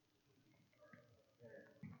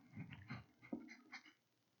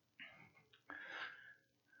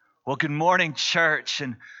Well, good morning, church,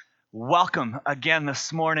 and welcome again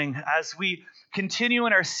this morning. As we continue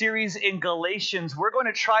in our series in Galatians, we're going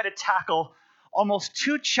to try to tackle almost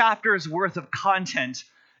 2 chapters worth of content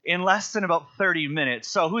in less than about 30 minutes.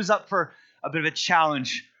 So, who's up for a bit of a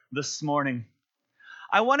challenge this morning?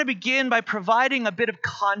 I want to begin by providing a bit of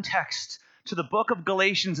context to the book of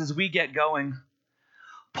Galatians as we get going.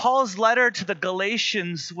 Paul's letter to the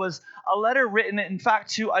Galatians was a letter written, in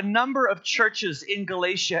fact, to a number of churches in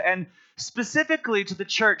Galatia, and specifically to the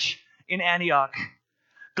church in Antioch.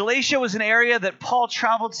 Galatia was an area that Paul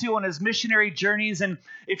traveled to on his missionary journeys, and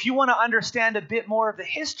if you want to understand a bit more of the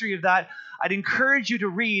history of that, I'd encourage you to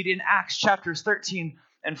read in Acts chapters 13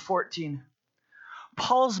 and 14.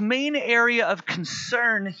 Paul's main area of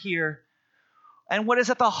concern here, and what is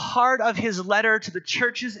at the heart of his letter to the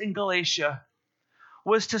churches in Galatia,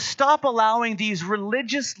 was to stop allowing these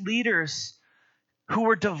religious leaders who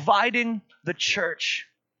were dividing the church.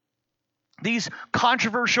 These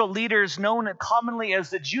controversial leaders, known commonly as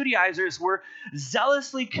the Judaizers, were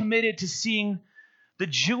zealously committed to seeing the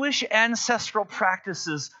Jewish ancestral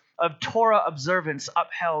practices of Torah observance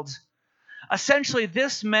upheld. Essentially,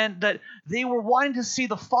 this meant that they were wanting to see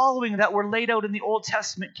the following that were laid out in the Old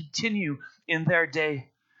Testament continue in their day.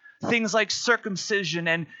 Things like circumcision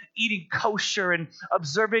and eating kosher and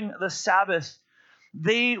observing the Sabbath.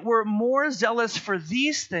 They were more zealous for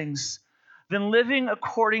these things than living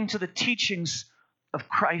according to the teachings of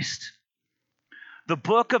Christ. The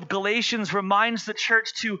book of Galatians reminds the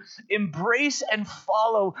church to embrace and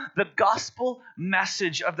follow the gospel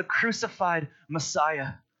message of the crucified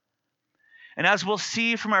Messiah. And as we'll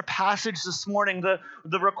see from our passage this morning,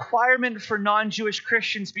 the requirement for non-Jewish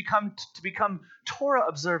Christians to become Torah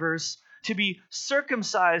observers, to be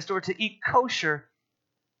circumcised or to eat kosher,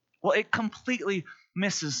 well, it completely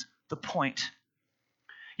misses the point.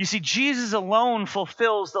 You see, Jesus alone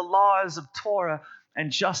fulfills the laws of Torah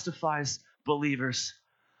and justifies believers.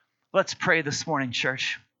 Let's pray this morning,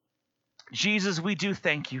 church. Jesus, we do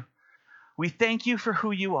thank you. We thank you for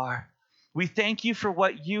who you are. We thank you for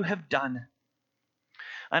what you have done.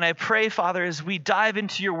 And I pray, Father, as we dive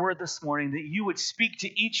into your word this morning, that you would speak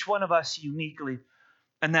to each one of us uniquely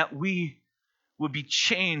and that we would be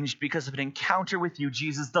changed because of an encounter with you,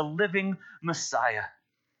 Jesus, the living Messiah.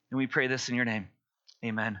 And we pray this in your name.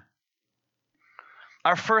 Amen.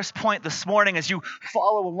 Our first point this morning, as you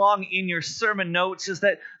follow along in your sermon notes, is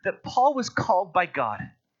that Paul was called by God.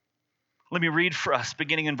 Let me read for us,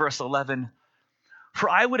 beginning in verse 11. For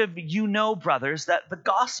I would have you know, brothers, that the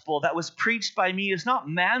gospel that was preached by me is not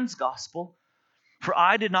man's gospel. For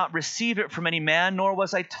I did not receive it from any man, nor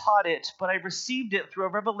was I taught it, but I received it through a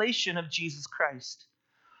revelation of Jesus Christ.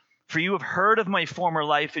 For you have heard of my former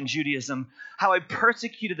life in Judaism, how I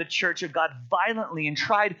persecuted the church of God violently and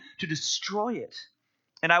tried to destroy it.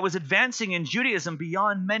 And I was advancing in Judaism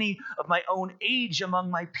beyond many of my own age among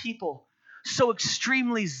my people. So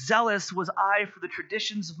extremely zealous was I for the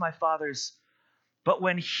traditions of my fathers. But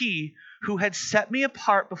when he who had set me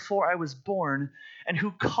apart before I was born and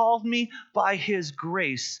who called me by his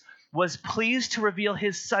grace was pleased to reveal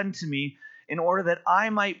his Son to me in order that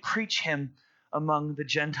I might preach him among the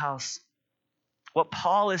Gentiles. What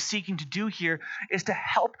Paul is seeking to do here is to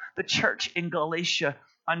help the church in Galatia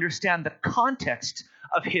understand the context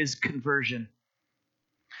of his conversion.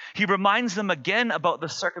 He reminds them again about the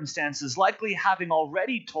circumstances, likely having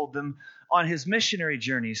already told them on his missionary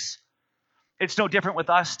journeys. It's no different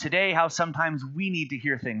with us today, how sometimes we need to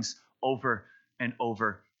hear things over and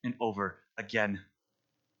over and over again.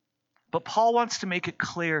 But Paul wants to make it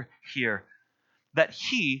clear here that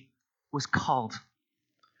he was called.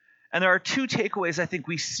 And there are 2 takeaways I think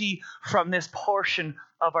we see from this portion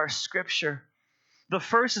of our scripture. The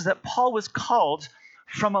first is that Paul was called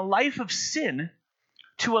from a life of sin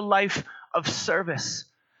to a life of service.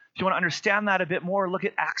 If you want to understand that a bit more, look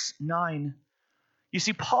at Acts 9. You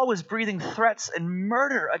see, Paul was breathing threats and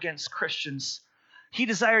murder against Christians. He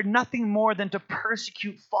desired nothing more than to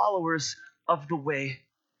persecute followers of the way.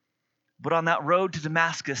 But on that road to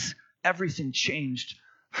Damascus, everything changed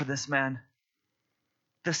for this man.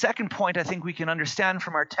 The second point I think we can understand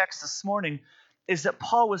from our text this morning is that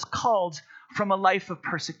Paul was called from a life of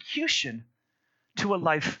persecution to a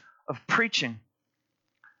life of preaching.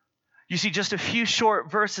 You see, just a few short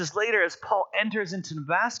verses later, as Paul enters into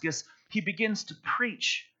Damascus, he begins to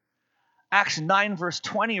preach. Acts 9 verse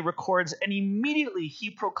 20 records, and immediately he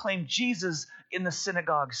proclaimed Jesus in the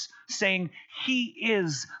synagogues, saying, "He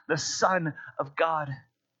is the Son of God."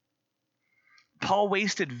 Paul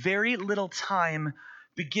wasted very little time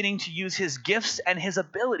beginning to use his gifts and his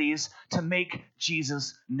abilities to make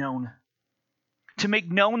Jesus known. to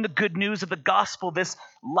make known the good news of the gospel, this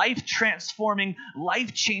life-transforming,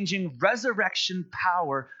 life-changing resurrection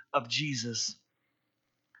power of Jesus.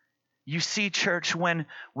 You see, church, when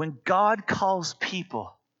God calls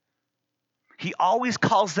people, he always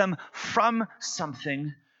calls them from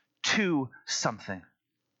something to something.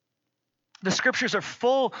 The scriptures are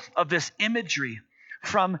full of this imagery,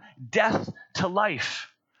 from death to life,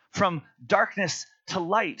 from darkness to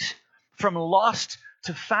light, from lost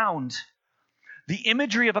to found. The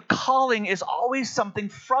imagery of a calling is always something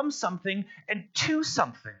from something and to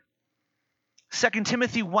something. 2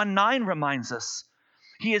 Timothy 1:9 reminds us,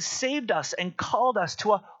 he has saved us and called us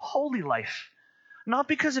to a holy life, not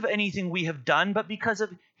because of anything we have done, but because of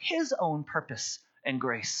his own purpose and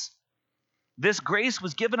grace. This grace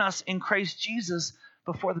was given us in Christ Jesus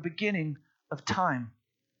before the beginning of time.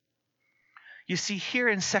 You see, here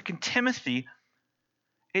in 2 Timothy,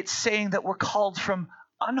 it's saying that we're called from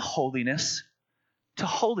unholiness to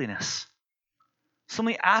holiness. So let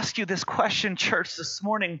me ask you this question, church, this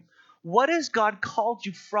morning. What has God called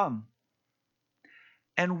you from?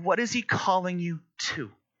 And what is he calling you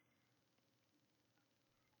to?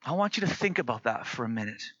 I want you to think about that for a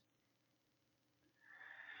minute.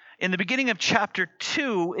 In the beginning of chapter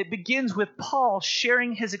 2, it begins with Paul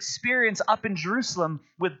sharing his experience up in Jerusalem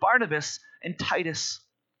with Barnabas and Titus.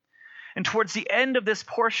 And towards the end of this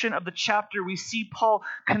portion of the chapter, we see Paul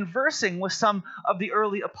conversing with some of the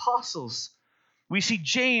early apostles. We see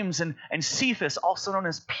James and Cephas, also known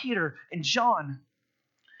as Peter and John.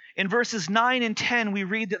 In verses 9 and 10, we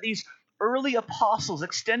read that these early apostles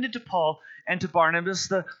extended to Paul and to Barnabas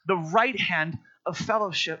the right hand of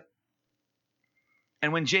fellowship.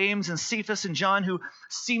 And when James and Cephas and John, who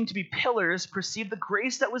seemed to be pillars, perceived the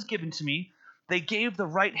grace that was given to me, they gave the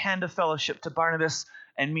right hand of fellowship to Barnabas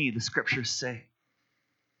and me, the scriptures say.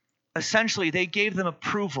 Essentially, they gave them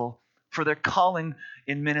approval for their calling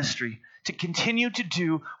in ministry, to continue to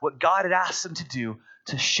do what God had asked them to do,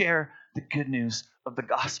 to share the good news of the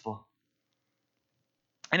gospel.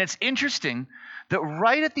 And it's interesting that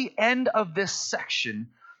right at the end of this section,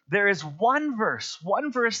 there is one verse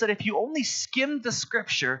that if you only skimmed the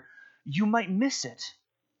scripture, you might miss it.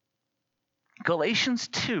 Galatians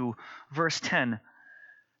 2, verse 10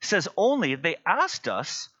 says, only they asked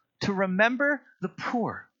us to remember the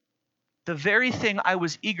poor, the very thing I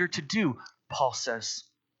was eager to do, Paul says.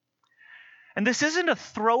 And this isn't a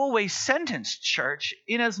throwaway sentence, church,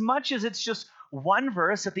 in as much as it's just one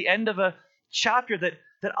verse at the end of a chapter that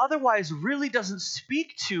otherwise really doesn't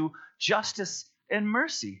speak to justice and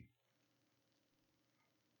mercy.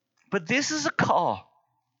 But this is a call.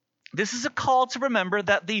 This is a call to remember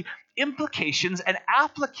that the implications and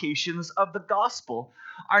applications of the gospel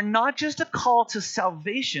are not just a call to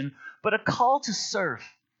salvation, but a call to serve.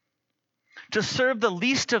 To serve the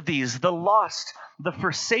least of these, the lost, the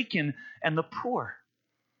forsaken, and the poor.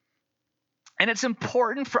 And it's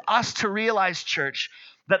important for us to realize, church,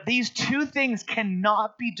 that these two things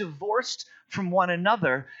cannot be divorced from one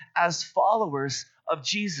another as followers of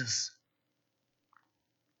Jesus.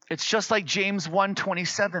 It's just like James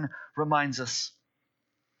 1:27 reminds us.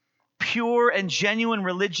 Pure and genuine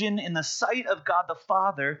religion in the sight of God the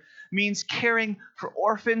Father means caring for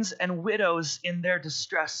orphans and widows in their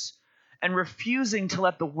distress and refusing to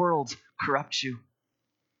let the world corrupt you.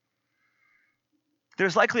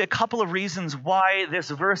 There's likely a couple of reasons why this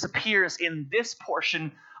verse appears in this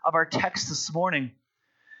portion of our text this morning.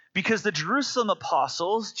 Because the Jerusalem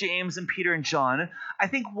apostles, James and Peter and John, I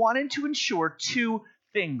think wanted to ensure two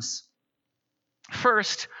things.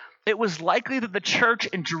 First, it was likely that the church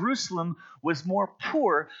in Jerusalem was more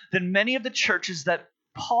poor than many of the churches that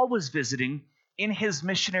Paul was visiting in his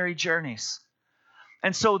missionary journeys.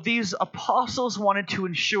 And so these apostles wanted to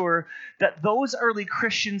ensure that those early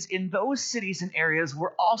Christians in those cities and areas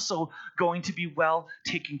were also going to be well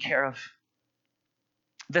taken care of.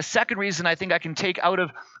 The second reason I think I can take out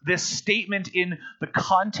of this statement in the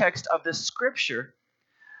context of this scripture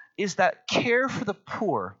is that care for the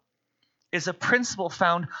poor is a principle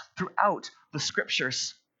found throughout the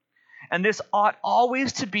scriptures. And this ought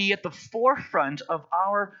always to be at the forefront of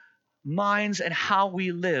our minds and how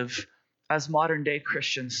we live as modern day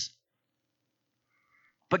Christians.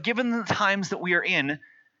 But given the times that we are in,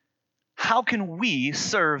 how can we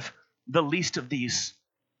serve the least of these?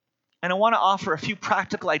 And I want to offer a few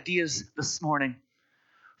practical ideas this morning.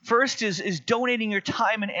 First is donating your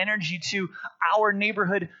time and energy to our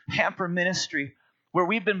neighborhood hamper ministry, where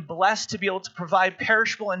we've been blessed to be able to provide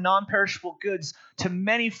perishable and non-perishable goods to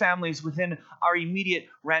many families within our immediate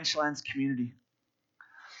Ranchlands community.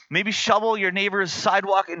 Maybe shovel your neighbor's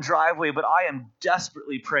sidewalk and driveway, but I am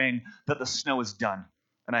desperately praying that the snow is done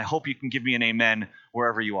And I hope you can give me an amen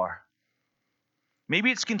wherever you are.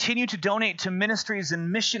 Maybe it's continue to donate to ministries and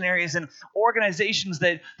missionaries and organizations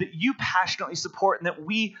that you passionately support and that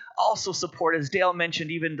we also support, as Dale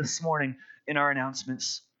mentioned even this morning in our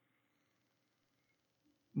announcements.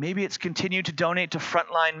 Maybe it's continue to donate to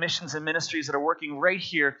frontline missions and ministries that are working right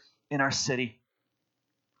here in our city.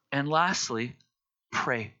 And lastly,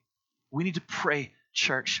 pray. We need to pray,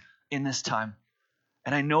 church, in this time.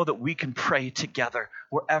 And I know that we can pray together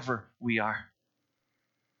wherever we are.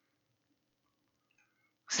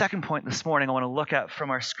 Second point this morning I want to look at from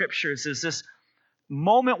our scriptures is this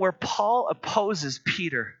moment where Paul opposes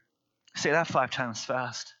Peter. Say that 5 times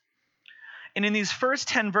fast. And in these first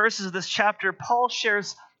 10 verses of this chapter, Paul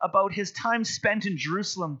shares about his time spent in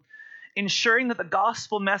Jerusalem, ensuring that the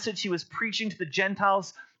gospel message he was preaching to the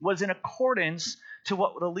Gentiles was in accordance to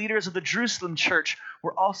what the leaders of the Jerusalem church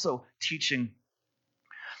were also teaching.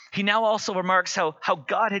 He now also remarks how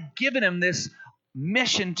God had given him this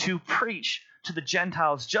mission to preach to the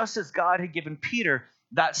Gentiles, just as God had given Peter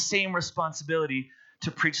that same responsibility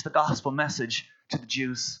to preach the gospel message to the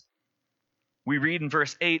Jews. We read in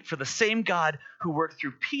verse 8, "For the same God who worked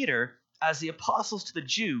through Peter as the apostles to the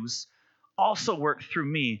Jews also worked through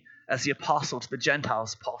me as the apostle to the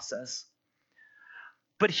Gentiles," Paul says.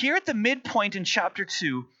 But here at the midpoint in chapter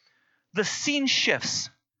 2, the scene shifts.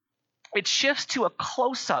 It shifts to a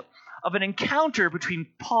close-up of an encounter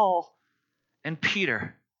between Paul and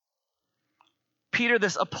Peter. Peter,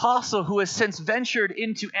 this apostle who has since ventured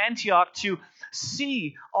into Antioch to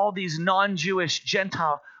see all these non-Jewish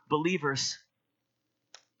Gentile believers.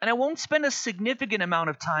 And I won't spend a significant amount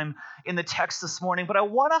of time in the text this morning, but I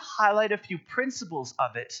want to highlight a few principles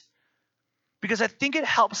of it, because I think it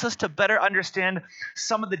helps us to better understand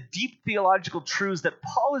some of the deep theological truths that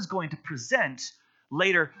Paul is going to present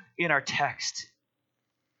later in our text.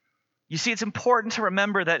 You see, it's important to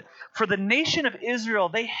remember that for the nation of Israel,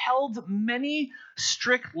 they held many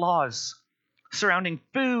strict laws surrounding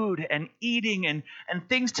food and eating and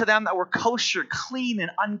things to them that were kosher, clean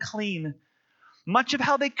and unclean. Much of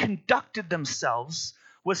how they conducted themselves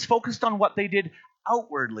was focused on what they did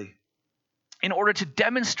outwardly in order to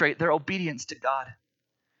demonstrate their obedience to God.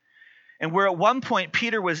 And where at one point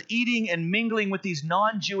Peter was eating and mingling with these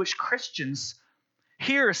non-Jewish Christians,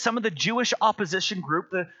 here, some of the Jewish opposition group,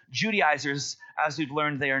 the Judaizers, as we've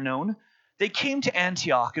learned they are known, they came to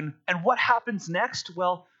Antioch. And what happens next?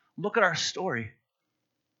 Well, look at our story.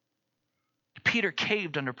 Peter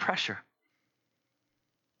caved under pressure.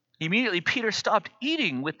 Immediately, Peter stopped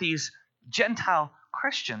eating with these Gentile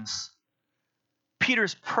Christians.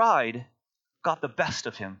 Peter's pride got the best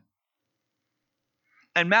of him.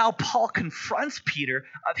 And now Paul confronts Peter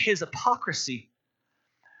of his hypocrisy.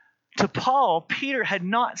 To Paul, Peter had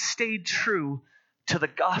not stayed true to the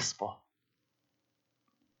gospel.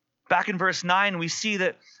 Back in verse 9, we see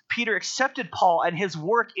that Peter accepted Paul and his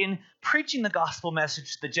work in preaching the gospel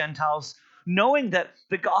message to the Gentiles, knowing that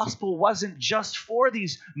the gospel wasn't just for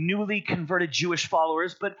these newly converted Jewish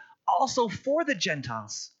followers, but also for the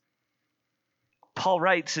Gentiles. Paul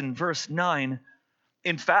writes in verse 9,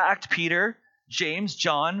 "In fact, Peter, James,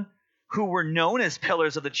 John, who were known as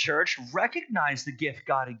pillars of the church, recognized the gift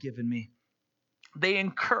God had given me. They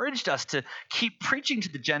encouraged us to keep preaching to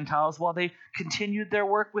the Gentiles while they continued their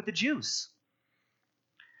work with the Jews."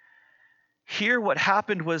 Here what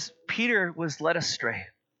happened was Peter was led astray.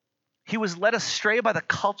 He was led astray by the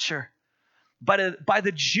culture, by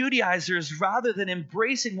the Judaizers, rather than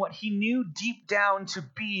embracing what he knew deep down to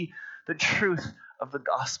be the truth of the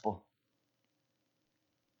gospel.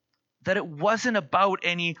 That it wasn't about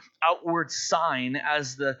any outward sign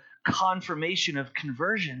as the confirmation of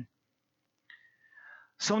conversion.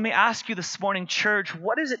 So let me ask you this morning, church,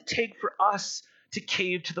 what does it take for us to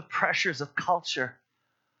cave to the pressures of culture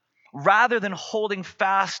rather than holding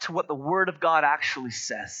fast to what the Word of God actually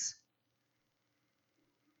says?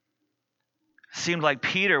 It seemed like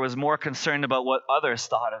Peter was more concerned about what others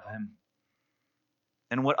thought of him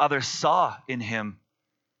and what others saw in him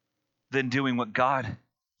than doing what God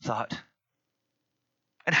thought.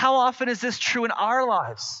 And how often is this true in our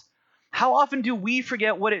lives? How often do we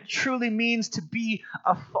forget what it truly means to be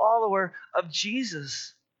a follower of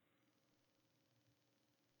Jesus?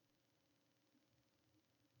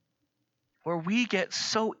 Where we get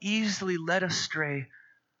so easily led astray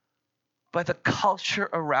by the culture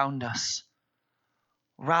around us,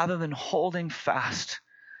 rather than holding fast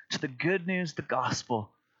to the good news, the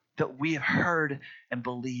gospel that we have heard and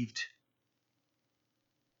believed.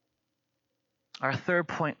 Our third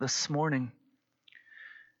point this morning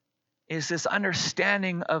is this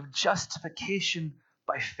understanding of justification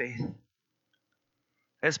by faith.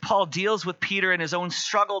 As Paul deals with Peter in his own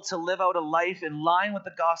struggle to live out a life in line with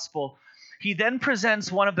the gospel, he then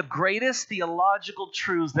presents one of the greatest theological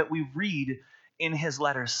truths that we read in his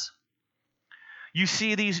letters. You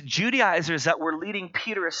see, these Judaizers that were leading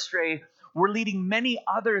Peter astray were leading many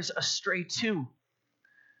others astray too.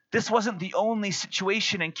 This wasn't the only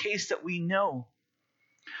situation and case that we know.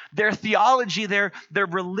 Their theology, their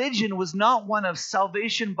religion was not one of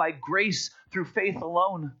salvation by grace through faith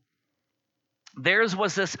alone. Theirs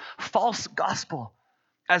was this false gospel,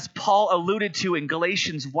 as Paul alluded to in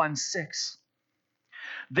Galatians 1:6.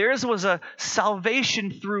 Theirs was a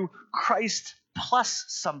salvation through Christ plus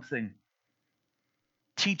something.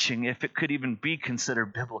 Teaching, if it could even be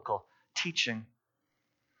considered biblical teaching.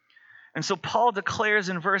 And so Paul declares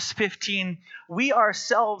in verse 15, we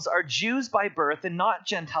ourselves are Jews by birth and not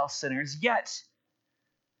Gentile sinners, yet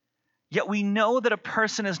we know that a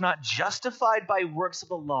person is not justified by works of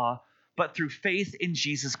the law, but through faith in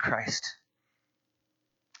Jesus Christ.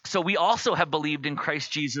 So we also have believed in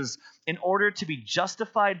Christ Jesus in order to be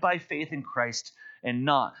justified by faith in Christ and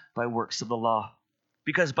not by works of the law.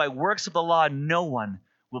 Because by works of the law, no one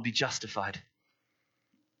will be justified.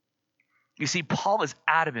 You see, Paul is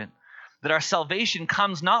adamant that our salvation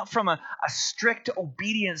comes not from a strict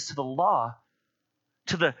obedience to the law,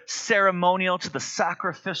 to the ceremonial, to the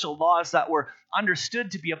sacrificial laws that were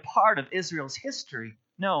understood to be a part of Israel's history.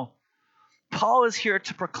 No, Paul is here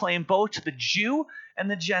to proclaim both to the Jew and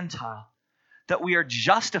the Gentile that we are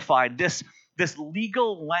justified, this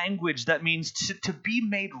legal language that means to be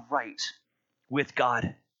made right with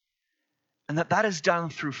God, and that is done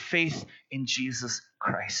through faith in Jesus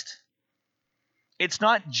Christ. It's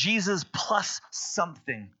not Jesus plus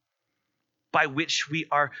something by which we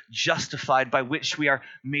are justified, by which we are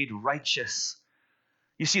made righteous.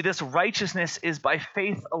 You see, this righteousness is by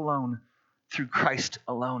faith alone, through Christ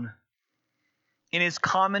alone. In his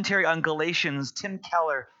commentary on Galatians, Tim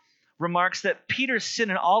Keller remarks that Peter's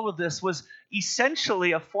sin in all of this was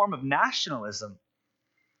essentially a form of nationalism.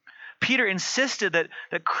 Peter insisted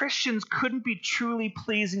that Christians couldn't be truly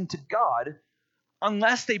pleasing to God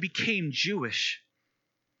unless they became Jewish.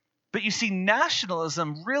 But you see,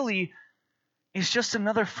 nationalism really is just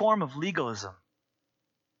another form of legalism.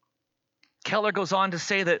 Keller goes on to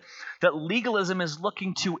say that legalism is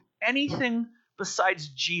looking to anything besides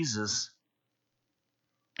Jesus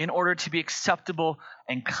in order to be acceptable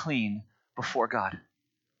and clean before God.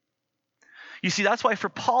 You see, that's why for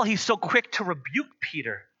Paul, he's so quick to rebuke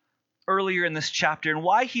Peter earlier in this chapter, and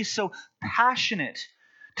why he's so passionate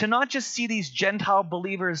to not just see these Gentile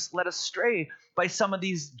believers led astray by some of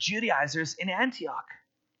these Judaizers in Antioch.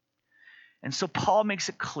 And so Paul makes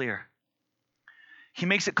it clear. He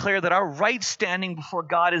makes it clear that our right standing before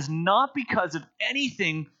God is not because of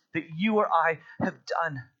anything that you or I have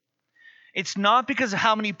done. It's not because of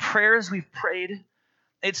how many prayers we've prayed.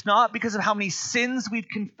 It's not because of how many sins we've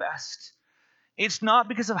confessed. It's not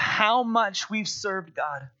because of how much we've served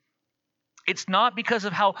God. It's not because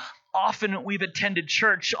of how often we've attended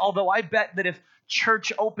church, although I bet that if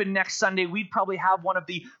church opened next Sunday, we'd probably have one of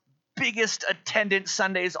the biggest attendance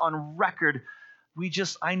Sundays on record.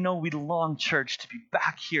 I know we'd long church to be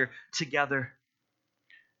back here together.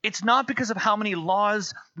 It's not because of how many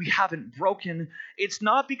laws we haven't broken. It's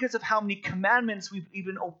not because of how many commandments we've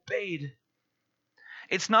even obeyed.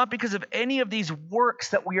 It's not because of any of these works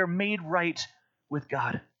that we are made right with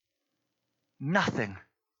God. Nothing.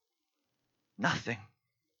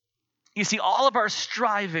 You see, all of our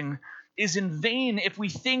striving is in vain if we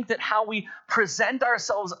think that how we present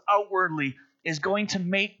ourselves outwardly is going to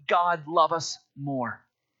make God love us more.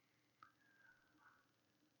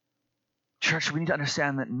 Church, we need to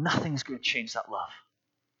understand that nothing's going to change that love.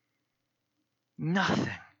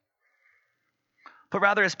 Nothing. But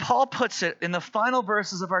rather, as Paul puts it in the final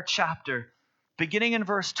verses of our chapter, beginning in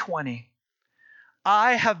verse 20,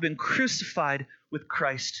 I have been crucified with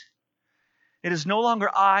Christ. It is no longer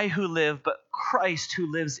I who live, but Christ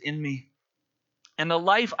who lives in me. And the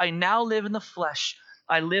life I now live in the flesh,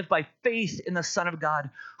 I live by faith in the Son of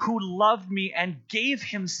God, who loved me and gave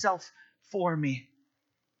himself for me.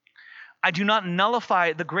 I do not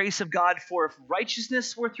nullify the grace of God, for if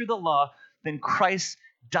righteousness were through the law, then Christ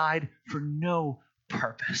died for no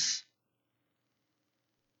purpose.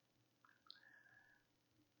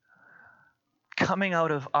 Coming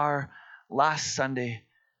out of our last Sunday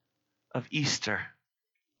of Easter,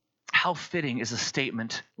 how fitting is a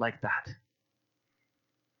statement like that?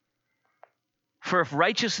 For if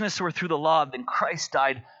righteousness were through the law, then Christ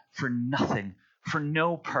died for nothing, for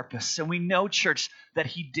no purpose. And we know, church, that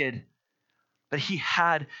he did. But he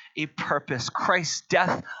had a purpose. Christ's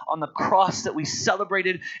death on the cross that we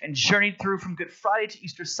celebrated and journeyed through from Good Friday to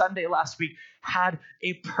Easter Sunday last week had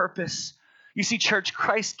a purpose. You see, church,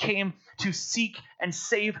 Christ came to seek and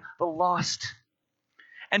save the lost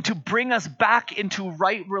and to bring us back into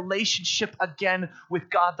right relationship again with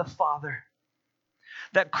God the Father.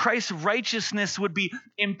 That Christ's righteousness would be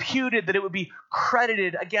imputed, that it would be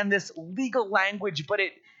credited. Again, this legal language, but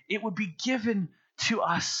it would be given to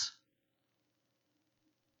us.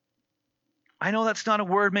 I know that's not a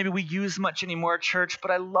word maybe we use much anymore at church,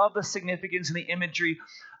 but I love the significance and the imagery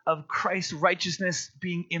of Christ's righteousness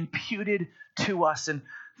being imputed to us. And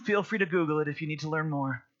feel free to Google it if you need to learn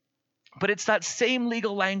more. But it's that same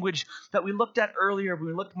legal language that we looked at earlier when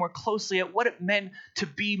we looked more closely at what it meant to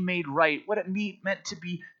be made right, what it meant to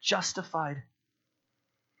be justified.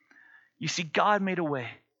 You see, God made a way.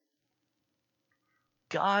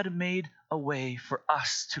 God made a way for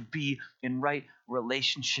us to be in right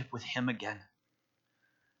relationship with him again.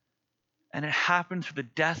 And it happened through the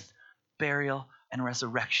death, burial, and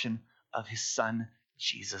resurrection of his son,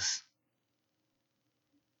 Jesus.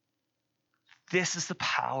 This is the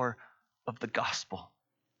power of the gospel.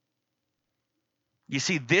 You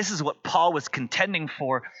see, this is what Paul was contending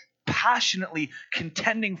for, passionately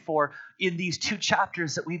contending for in these 2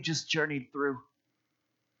 chapters that we've just journeyed through.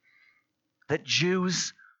 That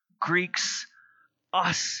Jews, Greeks,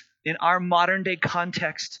 us, in our modern day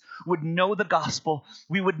context, would know the gospel.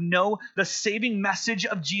 We would know the saving message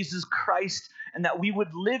of Jesus Christ, and that we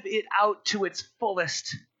would live it out to its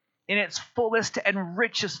fullest, in its fullest and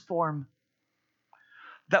richest form.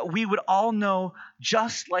 That we would all know,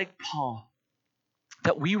 just like Paul,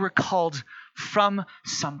 that we were called from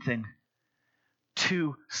something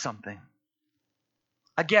to something.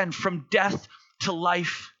 Again, from death to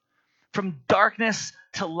life, from darkness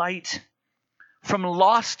to light, from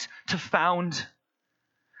lost to found.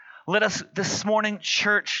 Let us this morning,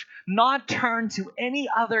 church, not turn to any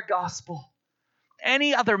other gospel,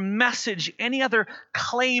 any other message, any other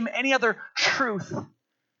claim, any other truth.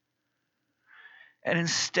 And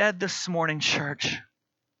instead this morning, church,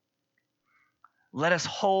 let us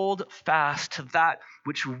hold fast to that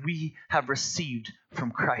which we have received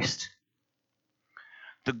from Christ.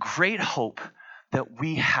 The great hope that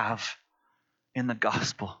we have in the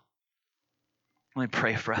gospel. Let me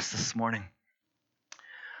pray for us this morning.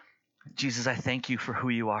 Jesus, I thank you for who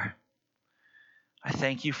you are. I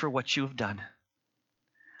thank you for what you have done.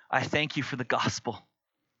 I thank you for the gospel,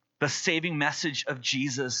 the saving message of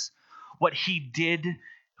Jesus, what he did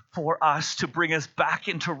for us to bring us back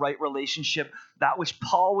into right relationship, that which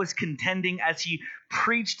Paul was contending as he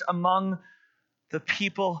preached among the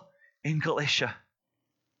people in Galatia.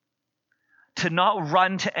 To not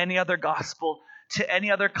run to any other gospel, to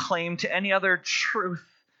any other claim, to any other truth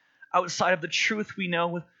outside of the truth we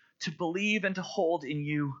know, to believe and to hold in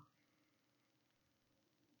you.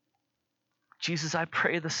 Jesus, I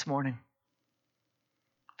pray this morning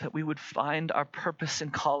that we would find our purpose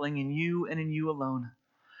and calling in you and in you alone.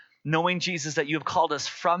 Knowing, Jesus, that you have called us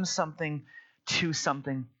from something to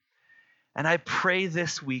something. And I pray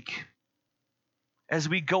this week, as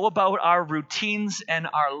we go about our routines and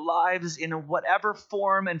our lives in whatever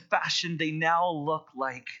form and fashion they now look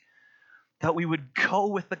like, that we would go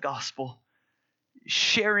with the gospel,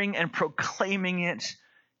 sharing and proclaiming it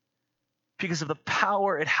because of the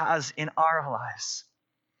power it has in our lives.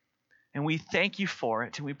 And we thank you for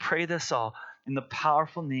it, and we pray this all in the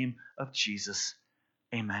powerful name of Jesus.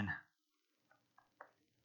 Amen.